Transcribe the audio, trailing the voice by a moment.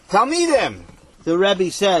Talmidim, the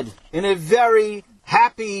Rebbe said, in a very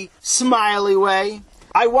happy, smiley way,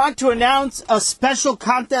 I want to announce a special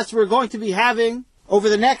contest we're going to be having over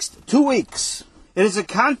the next 2 weeks. It is a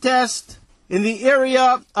contest in the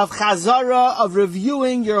area of Chazara, of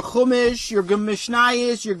reviewing your Chumash, your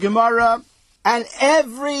Mishnayos, your Gemara, and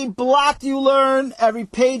every blot you learn, every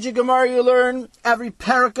page of Gemara you learn, every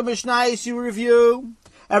parak of Mishnayos you review,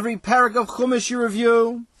 every parak of Chumash you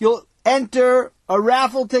review, you'll enter a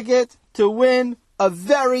raffle ticket to win a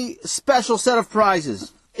very special set of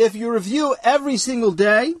prizes. If you review every single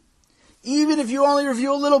day, even if you only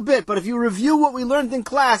review a little bit, but if you review what we learned in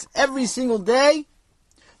class every single day,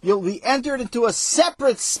 you'll be entered into a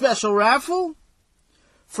separate special raffle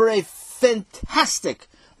for a fantastic,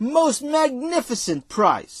 most magnificent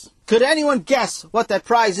prize. Could anyone guess what that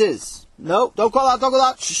prize is? No, don't call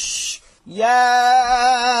out, shh.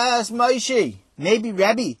 Yes, Moshe. Maybe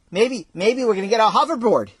Rebbe. Maybe we're going to get a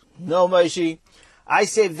hoverboard. No, Moshe. I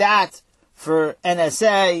saved that for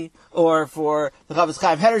NSA, or for the Chavetz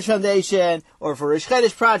Chaim Heritage Foundation, or for Rish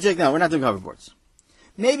Chedesh Project. No, we're not doing hoverboards.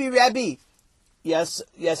 Maybe Rebbe. Yes,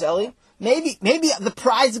 Ellie. Maybe the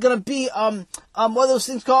prize is going to be what are those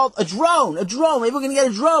things called? A drone. Maybe we're going to get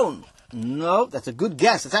a drone. No, that's a good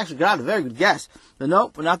guess. It's actually a very good guess. But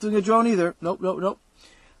nope, we're not doing a drone either. Nope.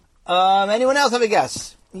 Anyone else have a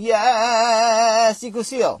guess? Yes,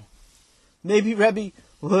 Yikusil. Maybe Rebbe,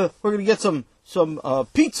 we're going to get some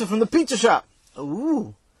pizza from the pizza shop.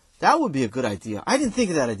 Ooh, that would be a good idea. I didn't think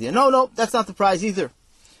of that idea. No, that's not the prize either.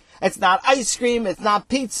 It's not ice cream. It's not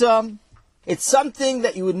pizza. It's something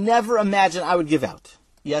that you would never imagine I would give out.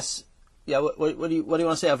 Yes. Yeah. What do you want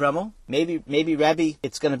to say, Avramo? Maybe Rabbi,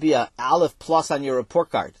 it's going to be a Aleph Plus on your report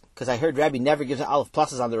card, because I heard Rabbi never gives Aleph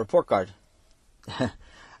Pluses on the report card.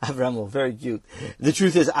 Avramo, very cute. The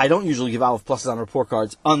truth is, I don't usually give Aleph Pluses on report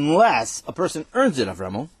cards unless a person earns it,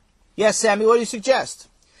 Avramo. Yes, Sammy, what do you suggest?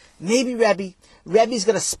 Maybe Rebbe's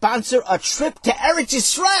going to sponsor a trip to Eretz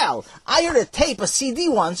Yisrael. I heard a CD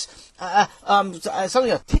once, something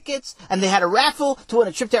like tickets, and they had a raffle to win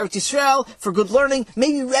a trip to Eretz Yisrael for good learning.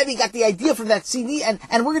 Maybe Rebbe got the idea from that CD, and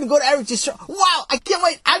we're going to go to Eretz Yisrael. Wow, I can't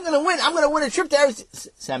wait. I'm going to win a trip to Eretz Yisrael.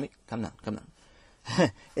 Sammy, come down.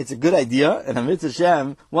 It's a good idea, and Amit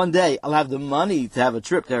Hashem, one day I'll have the money to have a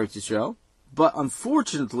trip to Eretz Yisrael, but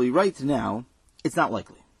unfortunately, right now, it's not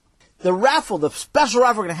likely. The raffle, the special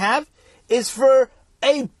raffle we're going to have, is for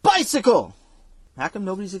a bicycle. How come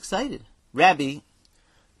nobody's excited? Rabbi,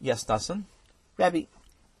 yes, Nassan? Rabbi,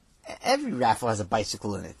 every raffle has a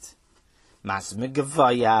bicycle in it. Masmid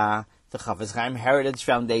Gavaya, the Chavetz Chaim Heritage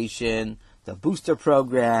Foundation, the Booster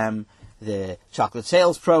Program, the Chocolate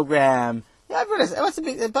Sales Program. Yeah, what's the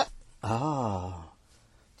big... But,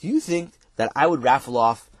 do you think that I would raffle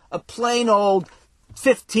off a plain old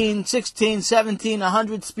 15, 16, 17,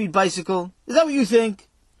 100 speed bicycle? Is that what you think?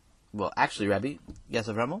 Well, actually, Rabbi, yes,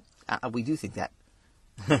 Avramo, we do think that.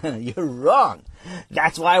 You're wrong.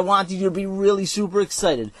 That's why I want you to be really super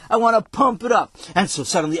excited. I want to pump it up. And so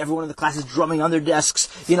suddenly everyone in the class is drumming on their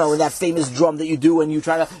desks, in that famous drum that you do when you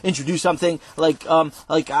try to introduce something like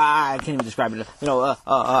I can't even describe it. I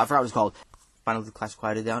forgot what it's called. Finally, the class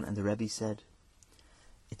quieted down, and the Rebbe said,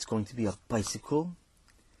 it's going to be a bicycle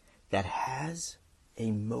that has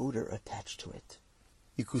a motor attached to it.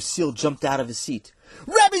 Yikusil jumped out of his seat.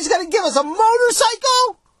 Rebbe's going to give us a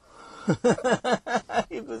motorcycle?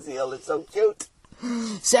 Yikusil is so cute.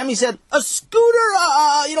 Sammy said, a scooter,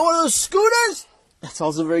 one of those scooters? That's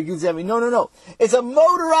also very cute, Sammy. No. It's a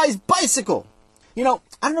motorized bicycle. I don't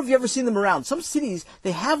know if you've ever seen them around. Some cities,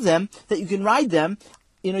 they have them that you can ride them.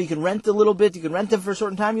 You can rent a little bit. You can rent them for a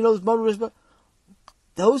certain time. Those motorized bicycles.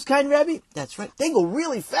 Those kind, Rabbi? That's right. They go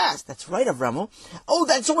really fast. That's right, Avramo. Oh,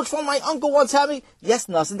 that's so much fun. My uncle once had me. Yes,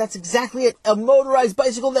 Nassan, that's exactly it. A motorized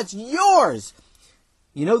bicycle that's yours.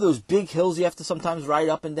 Those big hills you have to sometimes ride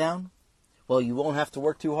up and down? Well, you won't have to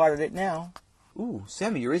work too hard at it now. Ooh,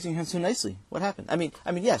 Sammy, you're raising your hand so nicely. What happened? I mean,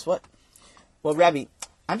 yes, what? Well, Rabbi,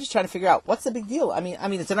 I'm just trying to figure out, what's the big deal? I mean,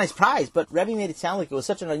 it's a nice prize, but Rabbi made it sound like it was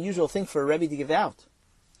such an unusual thing for a Rabbi to give out.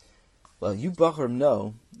 Well, you boys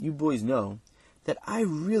know, that I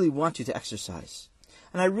really want you to exercise.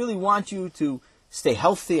 And I really want you to stay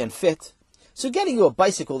healthy and fit. So getting you a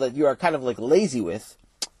bicycle that you are kind of like lazy with,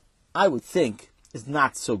 I would think, is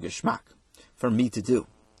not so geschmack for me to do.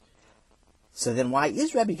 So then why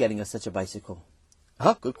is Rebbe getting us such a bicycle?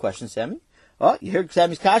 Oh, good question, Sammy. Oh, you heard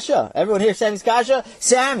Sammy's kasha. Everyone hear Sammy's kasha?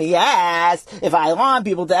 Sammy asked if I want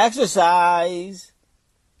people to exercise.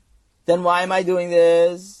 Then why am I doing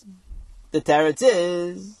this? The teretz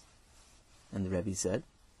is... And the Rebbe said,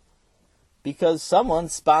 because someone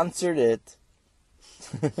sponsored it.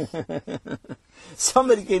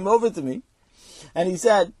 Somebody came over to me and he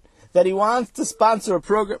said that he wants to sponsor a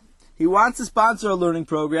program. He wants to sponsor a learning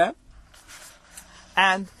program.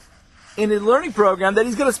 And in a learning program that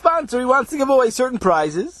he's going to sponsor, he wants to give away certain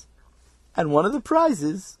prizes. And one of the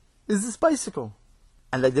prizes is this bicycle.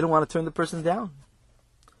 And I didn't want to turn the person down.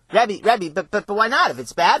 Rabbi, but why not? If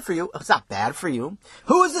it's bad for you, it's not bad for you.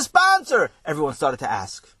 Who is the sponsor? Everyone started to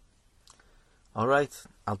ask. All right,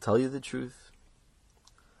 I'll tell you the truth.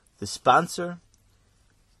 The sponsor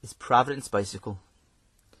is Providence Bicycle.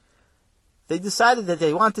 They decided that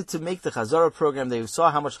they wanted to make the Chazara program. They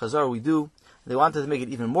saw how much Chazara we do. They wanted to make it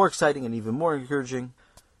even more exciting and even more encouraging.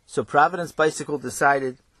 So Providence Bicycle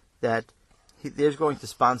decided that they're going to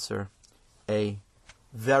sponsor a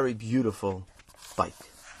very beautiful bike.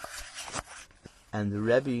 And the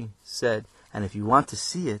Rebbe said, and if you want to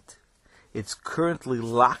see it, it's currently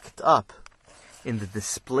locked up in the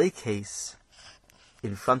display case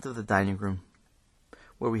in front of the dining room,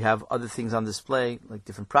 where we have other things on display, like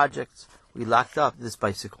different projects. We locked up this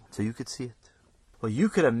bicycle so you could see it. Well, you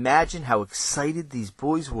could imagine how excited these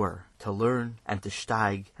boys were to learn and to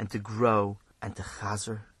steig and to grow and to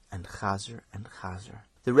chazer and chazer and chazer.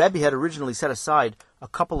 The Rebbe had originally set aside a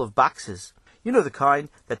couple of boxes. You know the kind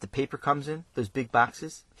that the paper comes in, those big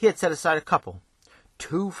boxes? He had set aside a couple.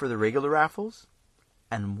 2 for the regular raffles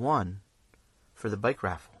and 1 for the bike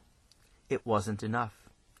raffle. It wasn't enough.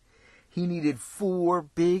 He needed 4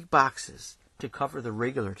 big boxes to cover the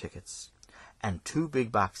regular tickets and 2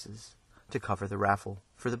 big boxes to cover the raffle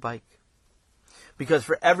for the bike. Because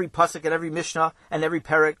for every pasuk and every mishnah and every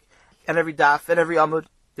perek and every daf and every amud,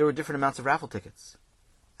 there were different amounts of raffle tickets.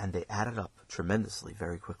 And they added up tremendously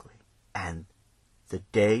very quickly. And the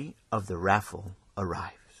day of the raffle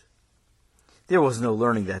arrived. There was no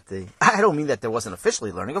learning that day. I don't mean that there wasn't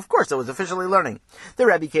officially learning. Of course there was officially learning. The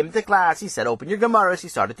Rebbe came into class. He said, open your Gemaras. He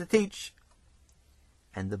started to teach.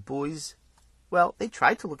 And the boys, well, they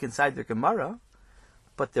tried to look inside their Gemara,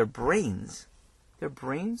 but their brains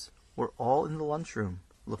were all in the lunchroom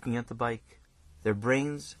looking at the bike. Their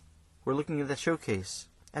brains were looking at the showcase,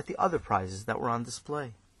 at the other prizes that were on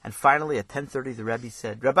display. And finally, at 10:30, the Rebbe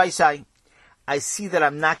said, Rabbi Isai, I see that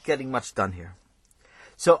I'm not getting much done here.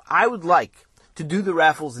 So I would like to do the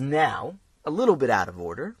raffles now, a little bit out of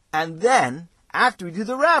order, and then, after we do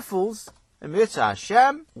the raffles, Emirza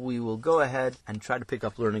Hashem, we will go ahead and try to pick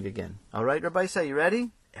up learning again. All right, Rabbi Isai, you ready?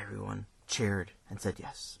 Everyone cheered and said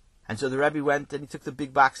yes. And so the Rebbe went and he took the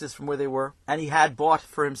big boxes from where they were, and he had bought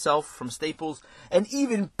for himself from Staples an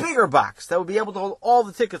even bigger box that would be able to hold all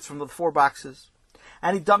the tickets from the 4 boxes.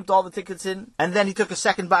 And he dumped all the tickets in, and then he took a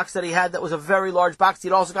second box that he had that was a very large box.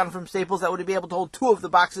 He'd also gotten from Staples that would be able to hold 2 of the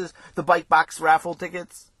boxes, the bike box raffle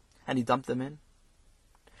tickets, and he dumped them in.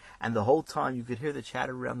 And the whole time you could hear the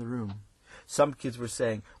chatter around the room. Some kids were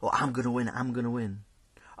saying, well, I'm going to win, I'm going to win.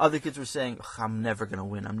 Other kids were saying, I'm never going to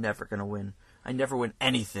win, I'm never going to win. I never win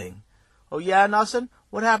anything. Oh yeah, Nassan?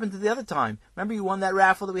 What happened to the other time? Remember you won that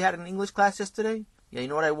raffle that we had in English class yesterday? Yeah, you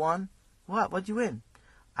know what I won? What? What'd you win?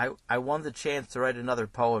 I won the chance to write another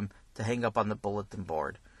poem to hang up on the bulletin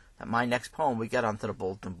board. That my next poem we get onto the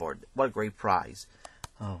bulletin board. What a great prize.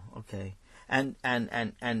 Oh, okay. And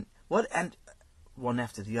what? And one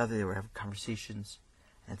after the other they were having conversations.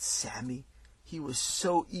 And Sammy, he was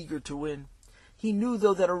so eager to win. He knew,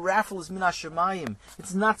 though, that a raffle is min hashamayim.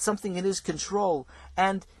 It's not something in his control.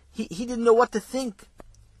 And he didn't know what to think.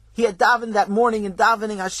 He had davened that morning and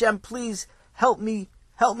davening, Hashem, please help me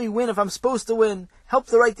win if I'm supposed to win. Help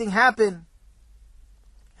the right thing happen.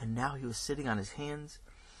 And now he was sitting on his hands,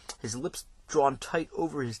 his lips drawn tight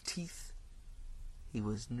over his teeth. He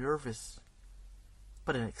was nervous,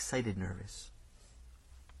 but an excited nervous.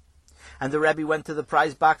 And the Rebbe went to the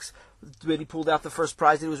prize box when he pulled out the first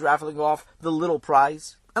prize that he was raffling off, the little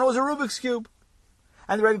prize. And it was a Rubik's Cube.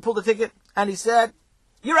 And the Rebbe pulled the ticket, and he said,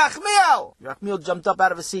 Yerachmiel! Yerachmiel jumped up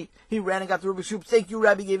out of his seat. He ran and got the Rubik's Cube. Thank you,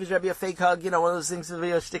 Rebbe. Gave his Rebbe a fake hug. You know, one of those things to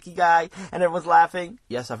be a sticky guy. And everyone's laughing.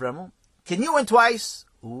 Yes, Avremel. Can you win twice?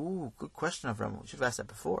 Ooh, good question, Avremel. You should have asked that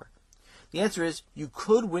before. The answer is, you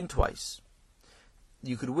could win twice.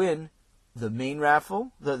 You could win the main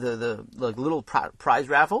raffle, the little prize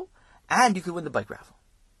raffle, and you could win the bike raffle.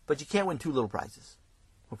 But you can't win 2 little prizes.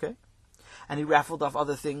 Okay? And he raffled off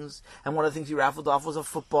other things. And one of the things he raffled off was a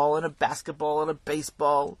football and a basketball and a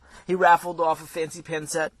baseball. He raffled off a fancy pen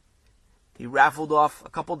set. He raffled off a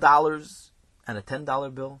couple dollars and a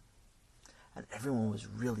 $10 bill. And everyone was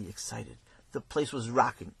really excited. The place was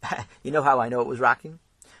rocking. You know how I know it was rocking?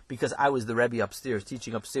 Because I was the Rebbe upstairs,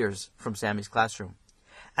 teaching upstairs from Sammy's classroom.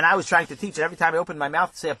 And I was trying to teach, and every time I opened my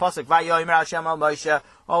mouth to say a pasuk, Vayomer Hashem al Moshe,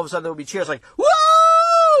 all of a sudden there would be cheers like,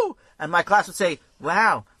 woo! And my class would say,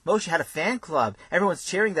 wow, Moshe had a fan club. Everyone's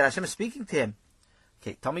cheering that Hashem is speaking to him.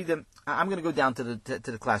 Okay, tell me I'm going to go down to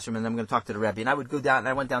the classroom and I'm going to talk to the Rebbe. And I would go down, and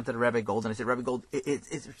I went down to the Rebbe Gold, and I said, Rebbe Gold,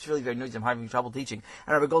 it's really very noisy. I'm having trouble teaching.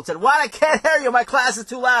 And Rebbe Gold said, what? I can't hear you. My class is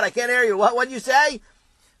too loud. I can't hear you. What did you say?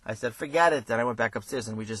 I said, forget it. And I went back upstairs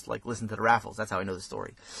and we just listened to the raffles. That's how I know the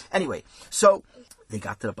story. Anyway, so they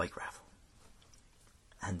got to the bike raffle.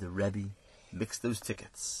 And the Rebbe mixed those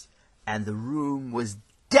tickets. And the room was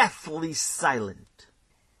deathly silent.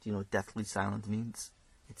 Do you know what deathly silent means?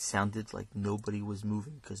 It sounded like nobody was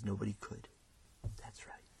moving because nobody could. That's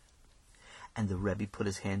right. And the Rebbe put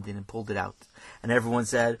his hand in and pulled it out. And everyone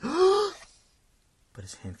said, but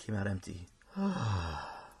his hand came out empty. And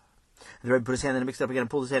the Rebbe put his hand in and mixed it up again and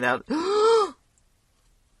pulled his hand out.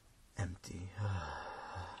 Empty.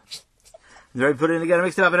 And the Rebbe put it in again and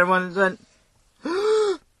mixed it up and everyone went,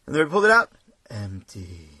 and the Rebbe pulled it out.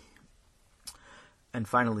 Empty. And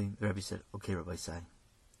finally, the Rebbe said, okay, Rabbi Sai,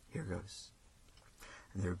 here goes.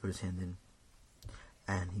 And the Rebbe put his hand in,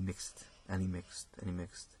 and he mixed, and he mixed, and he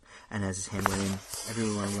mixed. And as his hand went in,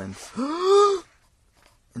 everyone went,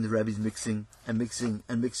 and the Rebbe's mixing, and mixing,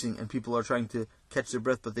 and mixing, and people are trying to catch their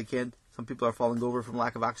breath, but they can't. Some people are falling over from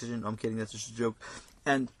lack of oxygen. No, I'm kidding, that's just a joke.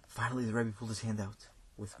 And finally, the Rebbe pulled his hand out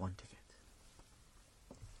with one ticket.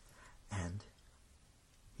 And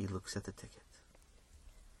he looks at the ticket.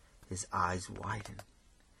 His eyes widen.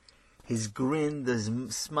 His grin, the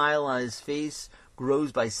smile on his face,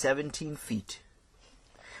 grows by 17 feet.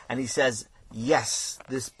 And he says, yes,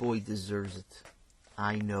 this boy deserves it.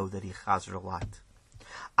 I know that he chazer a lot.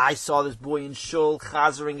 I saw this boy in shul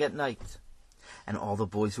chazering at night. And all the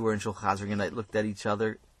boys who were in shul chazering at night looked at each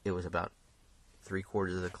other. It was about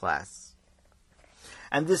 3/4 of the class.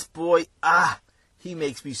 And this boy, he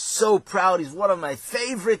makes me so proud. He's one of my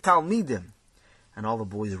favorite Talmidim. And all the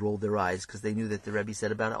boys rolled their eyes because they knew that the Rebbe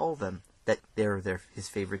said about all of them that they're his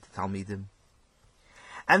favorite Talmidim.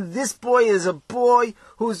 And this boy is a boy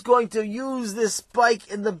who's going to use this bike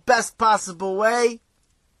in the best possible way.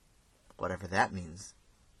 Whatever that means.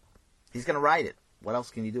 He's going to ride it. What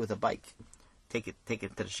else can you do with a bike? Take it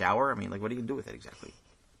to the shower? I mean, what are you going to do with it exactly?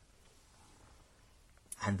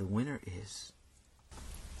 And the winner is...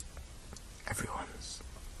 Everyone's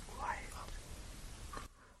quiet.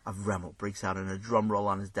 Raffle breaks out in a drum roll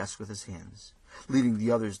on his desk with his hands, leading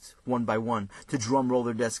the others one by one to drum roll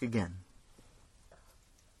their desk again.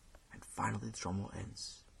 And finally the drum roll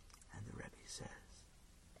ends, and the Rebbe says,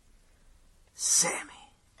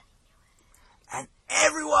 Sammy! And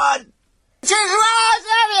everyone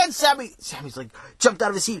and Sammy's jumped out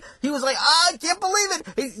of his seat. He was I can't believe it.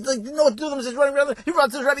 He didn't know what to do with him. He's running around. He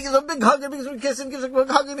runs to his Rebbe, gives him a big hug, and gives him a kiss, and gives him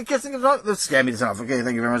a hug and a kiss, and gives him a hug. Sammy this off. Okay,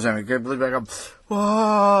 thank you very much, Sammy. Okay, believe back up.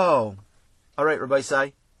 Whoa. All right, Rabbi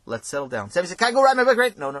Sai, let's settle down. Sammy said, can I go ride my bike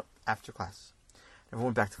right? No, after class. Everyone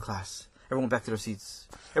went back to class. Everyone back to their seats.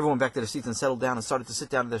 Everyone back to their seats and settled down and started to sit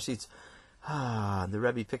down in their seats. The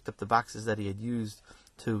Rebbe picked up the boxes that he had used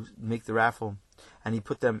to make the raffle, and he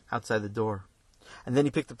put them outside the door. And then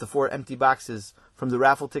he picked up the 4 empty boxes from the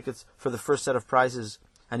raffle tickets for the first set of prizes,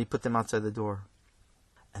 and he put them outside the door.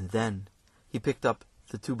 And then he picked up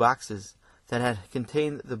the 2 boxes that had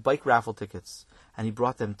contained the bike raffle tickets, and he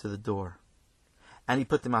brought them to the door. And he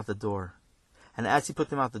put them out the door. And as he put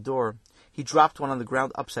them out the door, he dropped one on the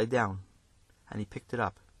ground upside down, and he picked it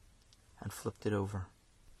up and flipped it over.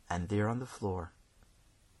 And there on the floor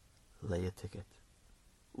lay a ticket.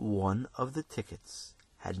 One of the tickets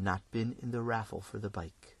had not been in the raffle for the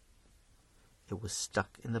bike. It was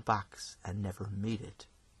stuck in the box and never made it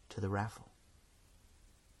to the raffle.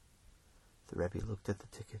 The Rebbe looked at the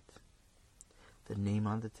ticket. The name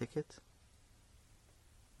on the ticket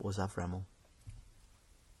was Avremel.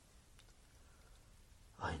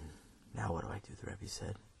 Now what do I do? The Rebbe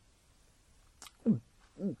said.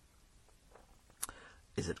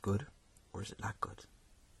 Is it good or is it not good?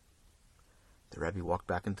 The Rebbe walked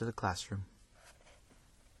back into the classroom.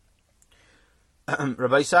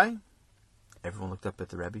 Rabbi Sai? Everyone looked up at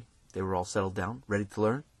the Rebbe. They were all settled down, ready to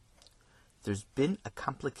learn. There's been a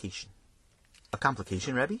complication. A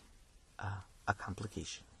complication, Rebbe? A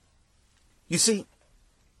complication. You see,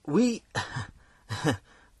 we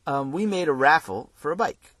made a raffle for a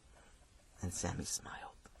bike. And Sammy smiled.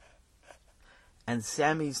 And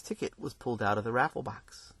Sammy's ticket was pulled out of the raffle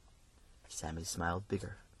box. Sammy smiled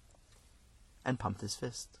bigger. And pumped his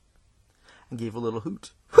fist. And gave a little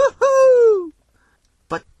hoot. Woo-hoo!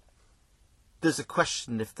 But there's a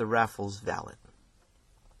question if the raffle's valid.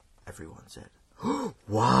 Everyone said.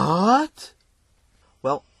 What?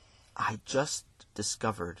 Well, I just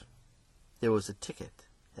discovered there was a ticket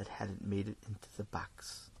that hadn't made it into the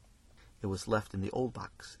box. it was left in the old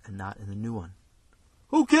box and not in the new one.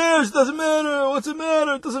 Who cares? It doesn't matter. What's the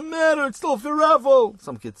matter? It doesn't matter. It's still a raffle,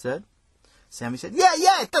 some kid said. Sammy said,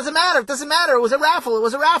 yeah, it doesn't matter. It doesn't matter. It was a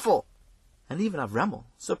raffle. And even Avremel,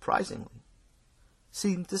 surprisingly,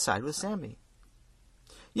 seemed to side with Sammy.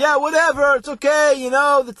 Yeah, whatever. It's okay.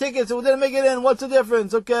 The tickets, we didn't make it in. What's the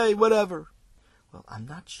difference? Okay, whatever. Well, I'm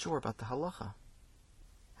not sure about the halacha.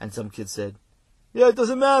 And some kids said, yeah, it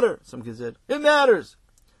doesn't matter. Some kids said, it matters.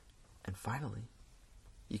 And finally,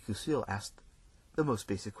 Yekusiel asked the most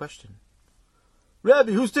basic question.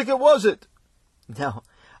 Rabbi, whose ticket was it? Now,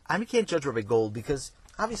 I can't judge Rabbi Gold because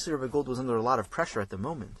obviously Rabbi Gold was under a lot of pressure at the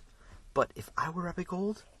moment. But if I were Rabbi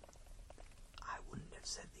Gold, I wouldn't have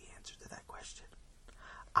said the answer to that question.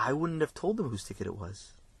 I wouldn't have told them whose ticket it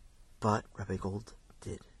was. But Rabbi Gold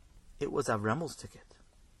did. It was Avremel's ticket.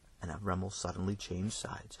 And Avremel suddenly changed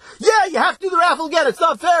sides. Yeah, you have to do the raffle again. It's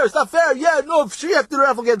not fair. Yeah, no, sure you have to do the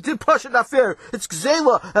raffle again. Did push it, not fair. It's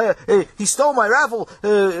Gzela. He stole my raffle.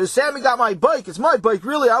 Sammy got my bike. It's my bike.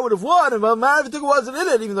 Really, I would have won. And my raffle ticket wasn't in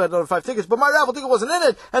it, even though I don't have 5 tickets. But my raffle ticket wasn't in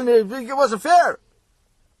it, and it wasn't fair.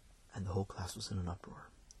 And the whole class was in an uproar.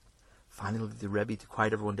 Finally, the Rebbe, to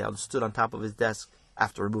quiet everyone down, stood on top of his desk,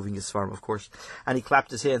 after removing his farm, of course, and he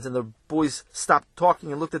clapped his hands, and the boys stopped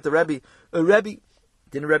talking and looked at the Rebbe. Rebbe,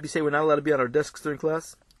 didn't Rebbe say we're not allowed to be on our desks during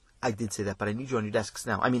class? I did say that, but I need you on your desks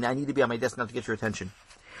now. I need to be on my desk now to get your attention.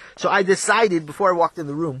 So I decided, before I walked in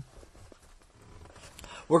the room,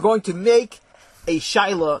 we're going to make a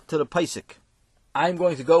shaila to the paisik. I'm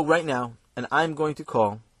going to go right now, and I'm going to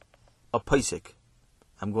call a paisik.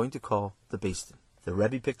 I'm going to call the Basin. The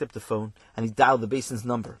Rebbe picked up the phone, and he dialed the Basin's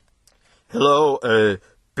number. Hello,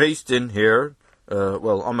 Basin here.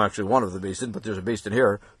 Well, I'm actually one of the Basin, but there's a Basin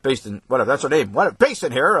here. Basin, whatever, that's her name.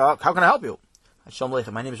 Basin here, how can I help you? Shalom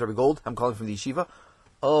Aleichem, my name is Rabbi Gold. I'm calling from the yeshiva.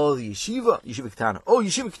 Oh, the yeshiva? Yeshiva Ketana. Oh,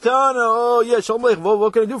 yeshiva Ketana. Oh, yeah, Shalom Aleichem.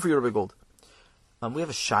 What can I do for you, Rabbi Gold? We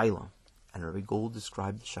have a shiloh, and Rabbi Gold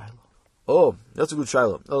described the shiloh. Oh, that's a good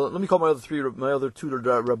shiloh. Let me call my other two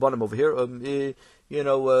Rabbanim over here.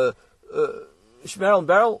 Shmerel and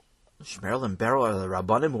Beryl. Shmerel and Beryl are the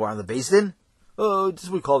Rabbanim who are on the Basin? This is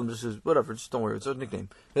what we call them. This is whatever. Just don't worry. It's a nickname.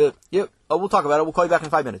 Yep. We'll talk about it. We'll call you back in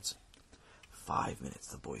 5 minutes. 5 minutes.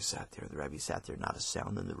 The boys sat there. The Rebbe sat there. Not a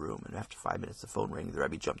sound in the room. And after 5 minutes, the phone rang. The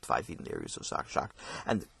Rebbe jumped 5 feet in the air. He was so shocked.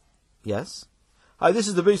 And yes. Hi, this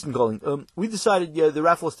is the Basin calling. We decided the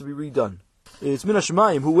raffle has to be redone. It's Min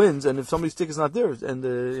HaShemayim who wins, and if somebody's ticket is not theirs, and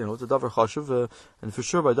it's a davar chashuv, and for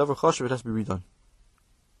sure by davar chashuv it has to be redone.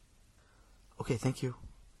 Okay, thank you.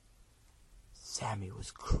 Sammy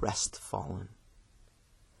was crestfallen.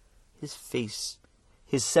 His face,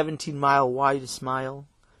 his 17-mile-wide smile,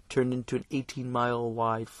 turned into an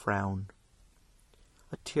 18-mile-wide frown.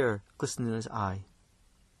 A tear glistened in his eye.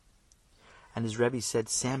 And his Rebbe said,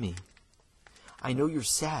 Sammy, I know you're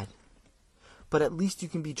sad, but at least you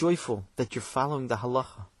can be joyful that you're following the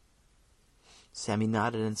halacha. Sammy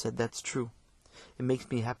nodded and said, that's true. It makes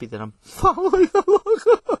me happy that I'm following the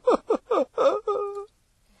halacha.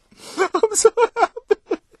 I'm so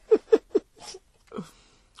happy.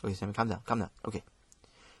 Okay, Sammy, calm down. Okay.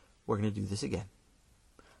 We're going to do this again.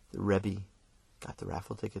 The Rebbe got the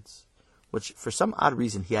raffle tickets, which for some odd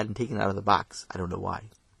reason he hadn't taken out of the box. I don't know why.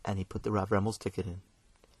 And he put the Rav Remmel's ticket in,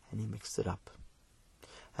 and he mixed it up.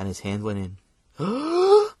 And his hand went in.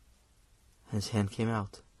 And his hand came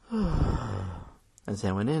out. And his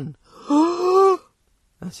hand went in. And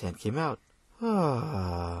his hand came out.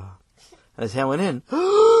 And his hand went in.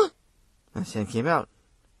 And his hand came out.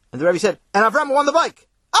 And the Rebbe said, and Avremel won the bike!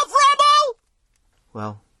 Avremel!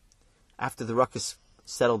 Well, after the ruckus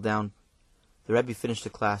settled down, the Rebbe finished the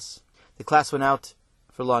class. The class went out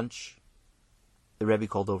for lunch. The Rebbe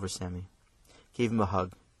called over Sammy, gave him a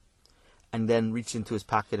hug, and then reached into his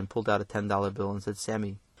pocket and pulled out a $10 bill and said,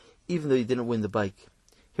 Sammy, even though you didn't win the bike,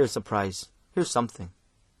 here's a prize. Here's something.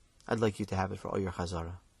 I'd like you to have it for all your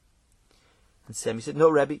chazara. And Sammy said, no,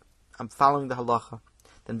 Rebbe, I'm following the halacha.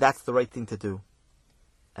 Then that's the right thing to do.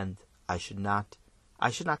 And I should not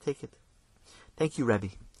take it. Thank you, Rebbe.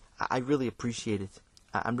 I really appreciate it.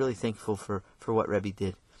 I'm really thankful for what Rebbe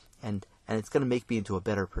did. And it's going to make me into a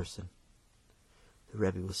better person. The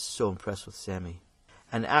Rebbe was so impressed with Sammy.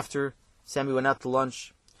 And after Sammy went out to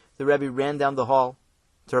lunch, the Rebbe ran down the hall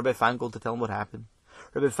to Rabbi Feingold to tell him what happened.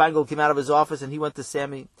 Rabbi Feingold came out of his office and he went to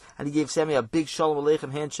Sammy and he gave Sammy a big Shalom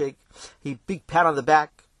Aleichem handshake, a big pat on the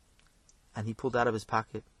back, and he pulled out of his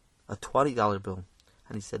pocket a $20 bill.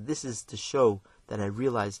 And he said, this is to show that I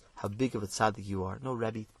realize how big of a tzaddik you are. No,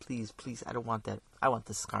 Rebbe, please, I don't want that. I want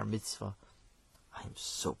the Schar Mitzvah. I am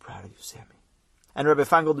so proud of you, Sammy. And Rabbi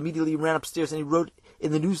Feingold immediately ran upstairs and he wrote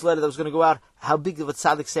in the newsletter that was going to go out how big of a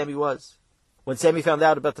tzaddik Sammy was. When Sammy found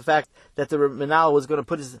out about the fact that the Manal was going to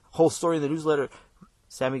put his whole story in the newsletter,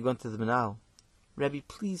 Sammy went to the Manal. Rebbe,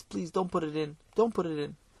 please, don't put it in. Don't put it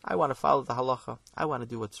in. I want to follow the halacha. I want to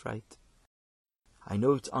do what's right. I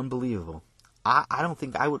know it's unbelievable. I don't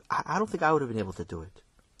think I would have been able to do it.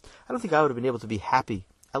 I don't think I would have been able to be happy,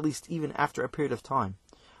 at least even after a period of time,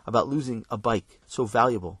 about losing a bike so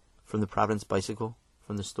valuable from the Providence bicycle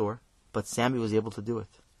from the store. But Sammy was able to do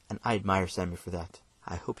it, and I admire Sammy for that.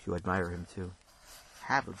 I hope you admire him too.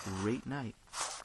 Have a great night.